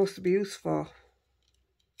what they're supposed to be used for.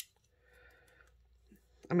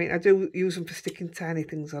 I mean, I do use them for sticking tiny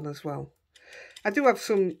things on as well. I do have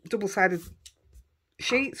some double-sided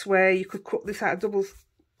sheets where you could cut this out of doubles,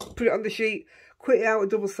 put it on the sheet, cut it out of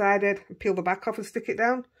double-sided and peel the back off and stick it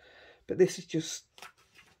down. But this is just,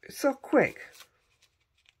 it's so quick.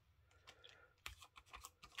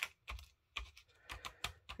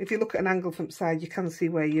 If you look at an angle from the side, you can see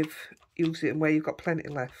where you've used it and where you've got plenty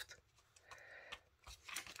left.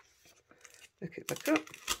 Look it back up.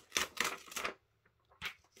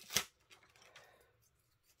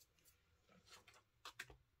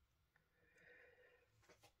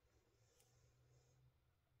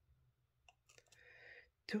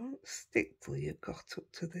 Don't stick till you got up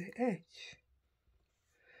to the edge.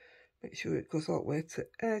 Make sure it goes all the way to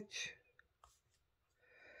the edge.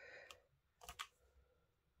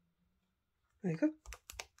 There you go.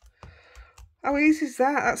 How easy is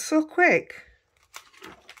that? That's so quick.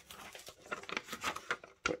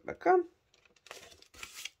 Put it back on.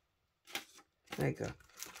 There you go.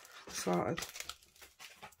 Sorted.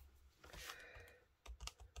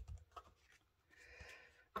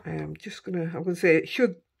 I'm going to say it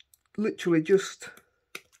should literally just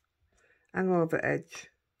hang over the edge.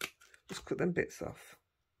 Just cut them bits off.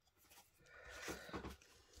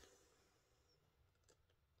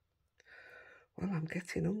 Well, I'm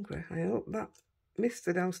getting hungry. I hope that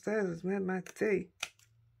mister downstairs has made my tea.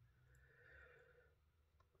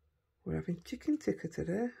 We're having chicken tikka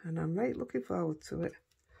today, and I'm right looking forward to it.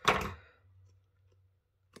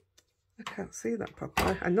 I can't see that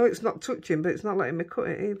properly. I know it's not touching, but it's not letting me cut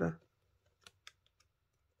it either.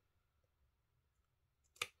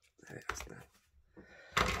 There it is now.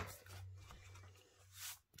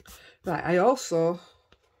 Right, I also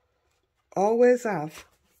always have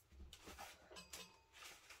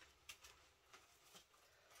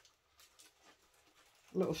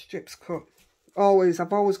little strips cut. Always.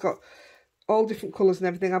 I've always got all different colours and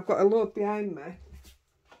everything. I've got a load behind me.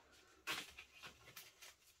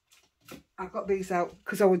 I got these out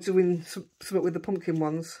because I was doing something with the pumpkin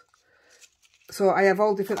ones. So I have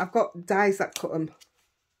all different... I've got dies that cut them.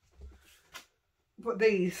 But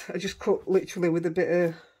these are just cut literally with a bit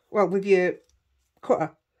of... Well, with your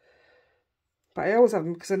cutter. But I always have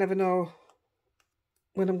them because I never know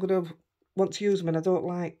when I'm going to want to use them, and I don't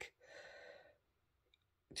like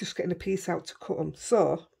just getting a piece out to cut them.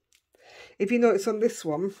 So, if you notice on this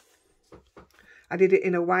one, I did it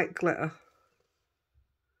in a white glitter.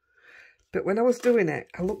 But when I was doing it,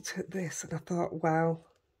 I looked at this and I thought, wow,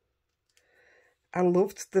 I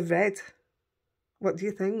loved the red. What do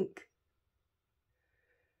you think?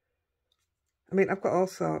 I mean, I've got all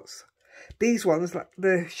sorts. These ones, like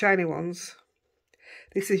the shiny ones,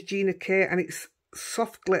 this is Gina K, and it's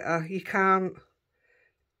soft glitter. You can't,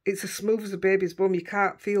 it's as smooth as a baby's bum. You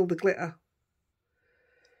can't feel the glitter.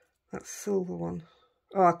 That silver one.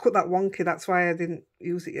 Oh, I cut that wonky. That's why I didn't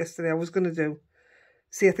use it yesterday. I was going to do.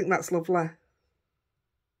 See, I think that's lovely.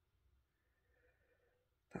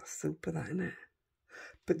 That's super, that, isn't it?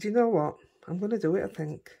 But do you know what? I'm going to do it, I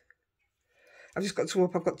think. I've just got to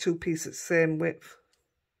hope I've got two pieces the same width.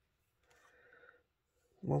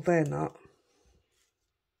 Well, they're not.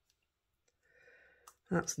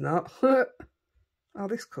 That's not. Oh,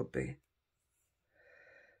 this could be.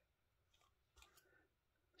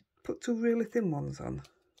 Put put two really thin ones on?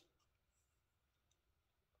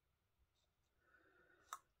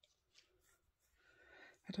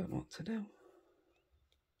 I don't know what to do.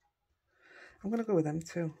 I'm going to go with them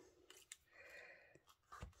too.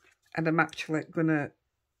 And I'm actually going to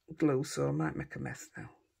glue, so I might make a mess now.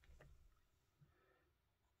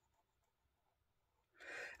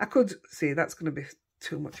 I could, see, that's going to be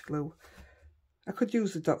too much glue. I could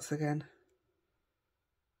use the dots again.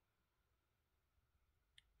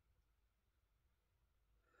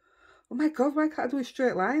 Oh my God, why can't I do a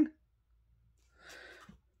straight line?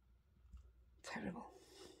 Terrible.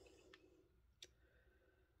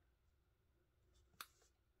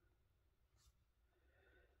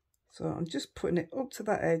 So I'm just putting it up to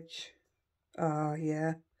that edge. Oh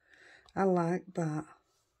yeah, I like that.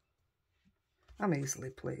 I'm easily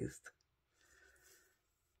pleased.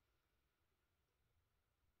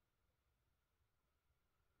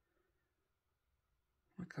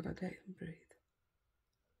 Oh my God, I can't even breathe.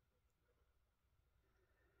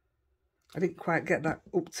 I didn't quite get that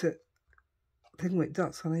up to thing with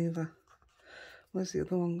dots on either. Where's the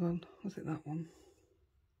other one gone? Was it that one?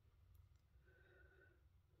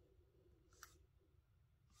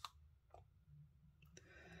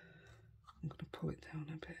 I'm going to pull it down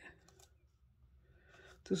a bit.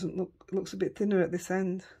 Doesn't look, it looks a bit thinner at this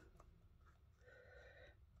end.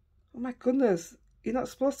 Oh my goodness, you're not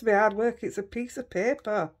supposed to be hard work, it's a piece of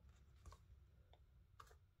paper.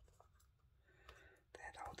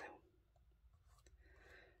 That'll do.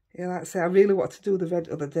 Yeah, like I say, I really wanted to do the red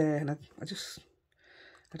the other day and I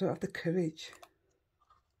don't have the courage.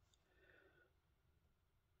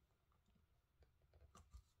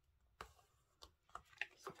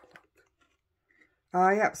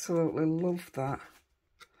 I absolutely love that.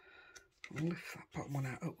 I'll lift that bottom one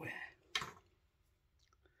out of the way.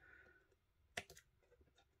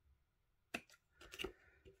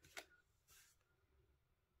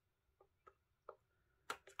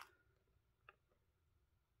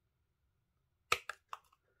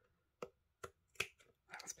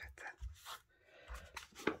 That's better.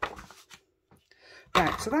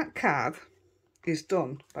 Right, so that card is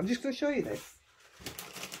done. I'm just going to show you this.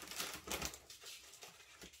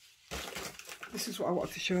 This is what I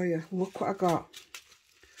wanted to show you. Look what I got.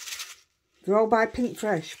 They're all by Pink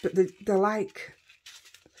Fresh, but they're like,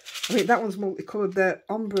 I think that one's multicoloured. They're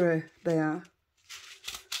ombre, they are.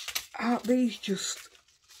 Aren't these just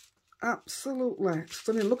absolutely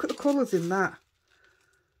stunning? Look at the colours in that.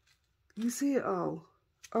 You see it all?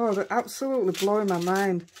 Oh, they're absolutely blowing my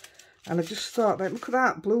mind. And I just thought, like, look at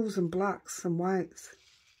that, blues and blacks and whites.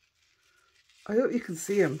 I hope you can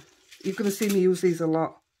see them. You're going to see me use these a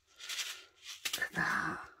lot. Look at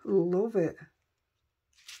that. Love it.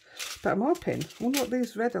 But I'm hoping, I wonder what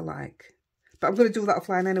these red are like. But I'm going to do that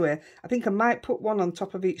offline anyway. I think I might put one on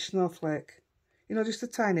top of each snowflake. You know, just a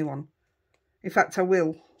tiny one. In fact, I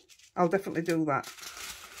will. I'll definitely do that.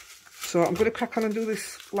 So I'm going to crack on and do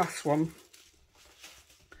this last one.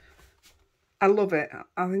 I love it.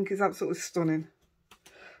 I think it's absolutely stunning.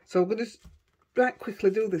 So I'm going to right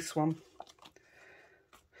quickly do this one.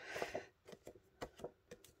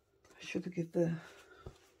 I should have given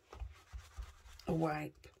a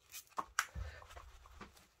wipe.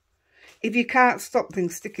 If you can't stop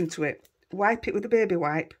things sticking to it, wipe it with a baby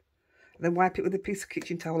wipe, and then wipe it with a piece of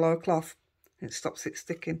kitchen towel or a cloth, and it stops it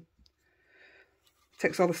sticking.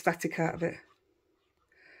 Takes all the static out of it.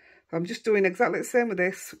 So I'm just doing exactly the same with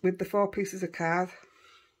this, with the 4 pieces of card.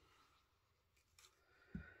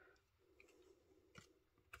 In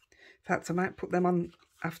fact, I might put them on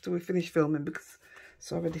after we finish filming because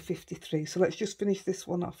it's already 53. So let's just finish this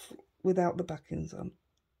one off without the backings on.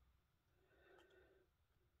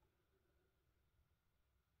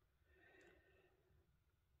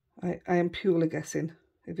 I am purely guessing.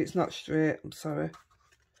 If it's not straight, I'm sorry.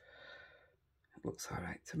 It looks all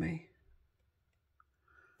right to me.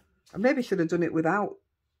 I maybe should have done it without,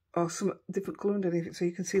 or some different colour underneath it so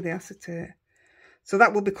you can see the acetate. So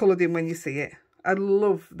that will be coloured in when you see it. I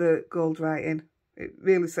love the gold writing. It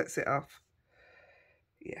really sets it off.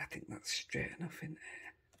 Yeah, I think that's straight enough, isn't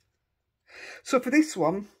it? So for this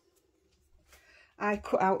one, I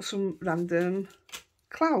cut out some random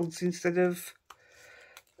clouds instead of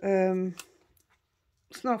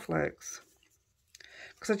snowflakes.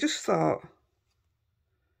 Because I just thought,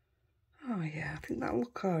 oh yeah, I think that'll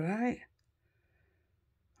look alright.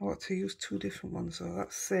 I want to use 2 different ones, so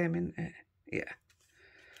that's the same, isn't it? Yeah.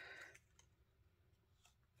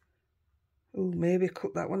 Oh, maybe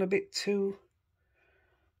cut that one a bit too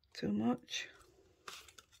much.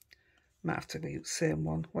 Might have to be the same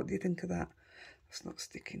one. What do you think of that? That's not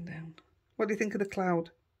sticking down. What do you think of the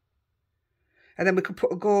cloud? And then we could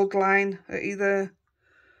put a gold line at either.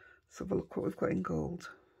 Let's have a look what we've got in gold.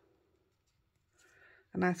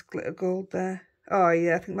 A nice glitter gold there. Oh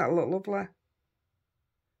yeah, I think that'll look lovely.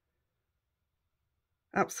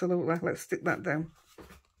 Absolutely. Let's stick that down.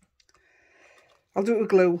 I'll do it with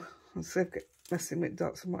glue and save messing with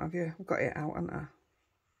dots and what have you. I've got it out, haven't I?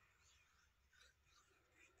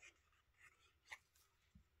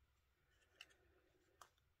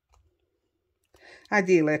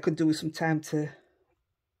 Ideally, I could do with some time to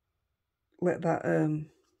let that,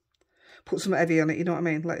 put some heavy on it, you know what I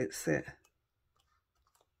mean? Let it sit.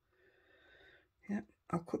 Yeah,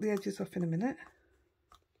 I'll cut the edges off in a minute.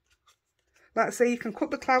 Like I say, you can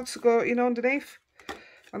cut the clouds to go, you know, underneath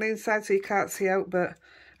on the inside so you can't see out, but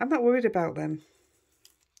I'm not worried about them.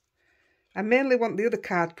 I mainly want the other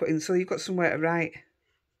card put in so you've got somewhere to write.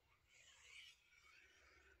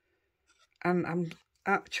 And I'm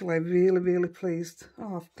actually really pleased.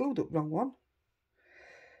 Oh, I've glued up the wrong one.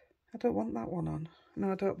 I don't want that one on.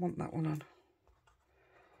 No, I don't want that one on.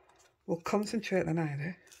 We'll concentrate then,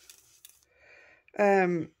 Heidi.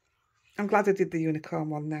 I'm glad I did the unicorn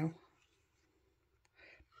one now,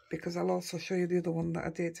 because I'll also show you the other one that I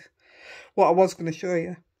did. What I was going to show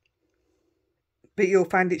you. But you'll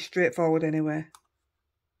find it straightforward anyway.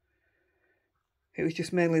 It was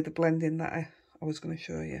just mainly the blending that I was going to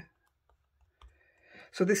show you.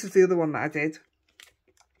 So this is the other one that I did.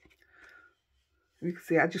 You can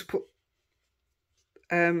see I just put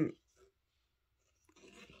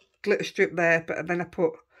glitter strip there, but then I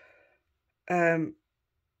put die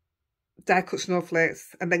cut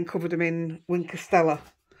snowflakes and then covered them in Wink Castella.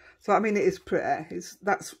 So I mean, it is pretty.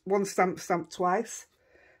 That's one stamp stamped twice,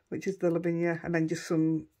 which is the Lavinia, and then just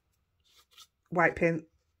some white paint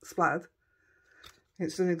splattered.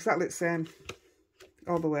 It's done exactly the same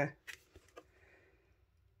all the way.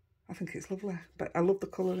 I think it's lovely, but I love the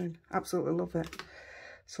colouring. Absolutely love it.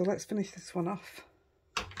 So let's finish this one off.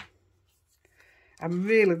 I'm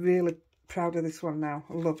really proud of this one now.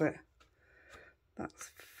 I love it.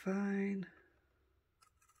 That's fine.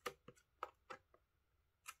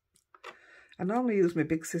 I normally use my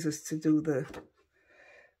big scissors to do the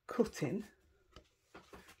cutting.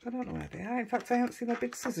 I don't know where they are. In fact, I haven't seen my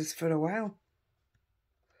big scissors for a while.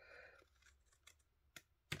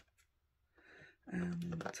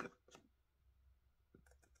 And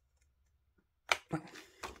well,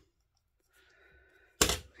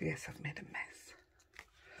 yes, I've made a mess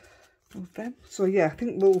of them. So yeah, I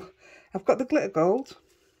think I've got the glitter gold.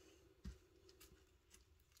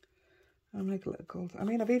 And my glitter gold. I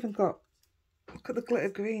mean, I've even got, look at the glitter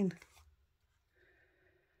green.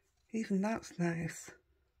 Even that's nice.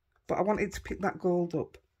 But I wanted to pick that gold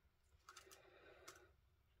up.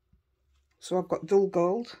 So I've got dull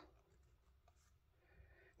gold,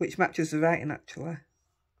 which matches the writing actually.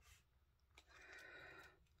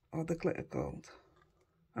 Or the glitter gold.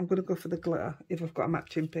 I'm going to go for the glitter if I've got a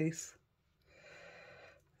matching piece.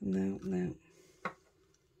 No.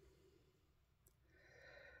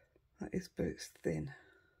 That is, but it's thin.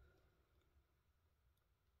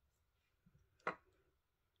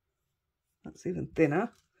 That's even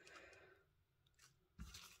thinner.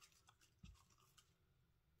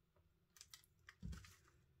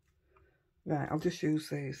 Right, I'll just use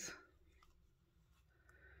these.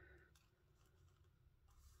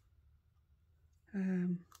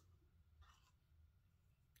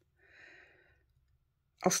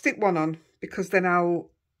 I'll stick one on because then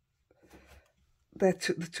they're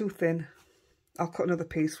too thin. I'll cut another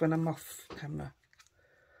piece when I'm off camera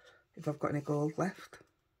if I've got any gold left.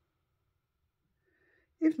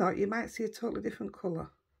 If not, you might see a totally different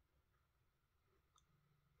colour.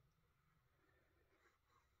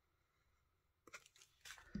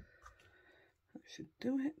 That should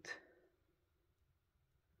do it.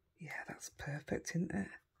 Yeah, that's perfect, isn't it?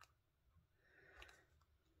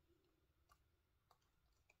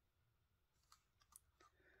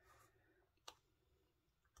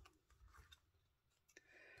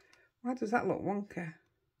 Why does that look wonky?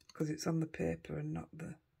 Because it's on the paper and not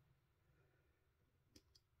the...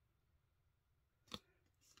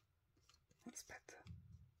 That's better.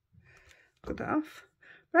 Cut that off.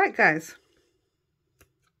 Right, guys.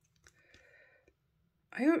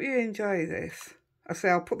 I hope you enjoy this. I say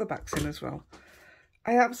I'll put the backs in as well.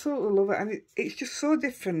 I absolutely love it, and it's just so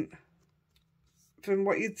different from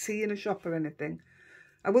what you'd see in a shop or anything.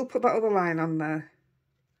 I will put that other line on there.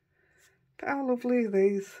 But how lovely are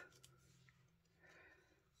these?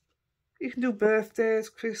 You can do birthdays,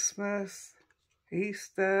 Christmas,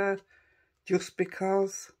 Easter, just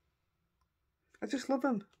because. I just love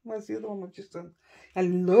them. Where's the other one we've just done? I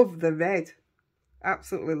love the red.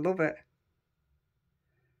 Absolutely love it.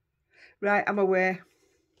 Right, I'm away.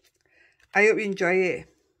 I hope you enjoy it.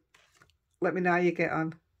 Let me know how you get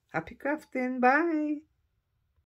on. Happy crafting. Bye.